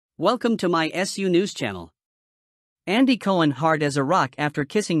Welcome to my SUNews channel. Andy Cohen hard as a rock after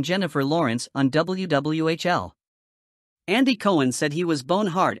kissing Jennifer Lawrence on WWHL. Andy Cohen said he was bone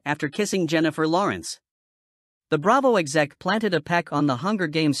hard after kissing Jennifer Lawrence. The Bravo exec planted a peck on the Hunger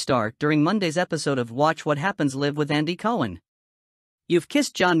Games star during Monday's episode of Watch What Happens Live with Andy Cohen. "You've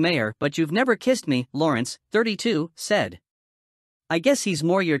kissed John Mayer, but you've never kissed me," Lawrence, 32, said. "I guess he's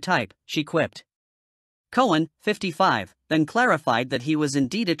more your type," she quipped. Cohen, 55, then clarified that he was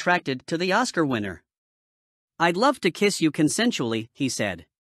indeed attracted to the Oscar winner. "I'd love to kiss you consensually," he said.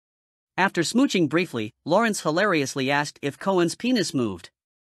 After smooching briefly, Lawrence hilariously asked if Cohen's penis moved.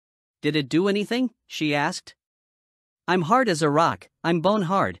 "Did it do anything?" she asked. "I'm hard as a rock, I'm bone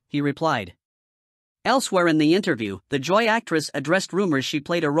hard," he replied. Elsewhere in the interview, the Joy actress addressed rumors she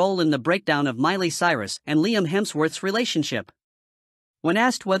played a role in the breakdown of Miley Cyrus and Liam Hemsworth's relationship. When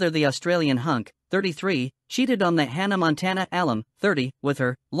asked whether the Australian hunk, 33, cheated on the Hannah Montana alum, 30, with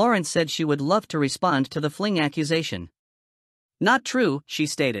her, Lawrence said she would love to respond to the fling accusation. "Not true," she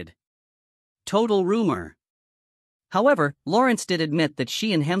stated. "Total rumor." However, Lawrence did admit that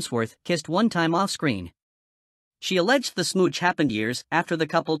she and Hemsworth kissed one time off-screen. She alleged the smooch happened years after the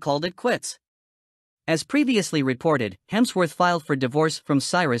couple called it quits. As previously reported, Hemsworth filed for divorce from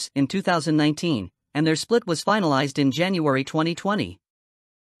Cyrus in 2019, and their split was finalized in January 2020.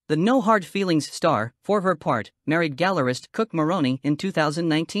 The No Hard Feelings star, for her part, married gallerist Cook Maroney in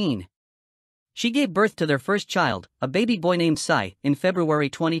 2019. She gave birth to their first child, a baby boy named Cy, in February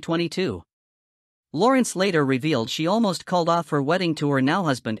 2022. Lawrence later revealed she almost called off her wedding to her now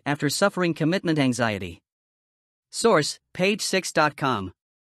husband after suffering commitment anxiety. Source: page6.com.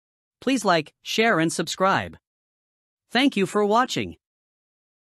 Please like, share and subscribe. Thank you for watching.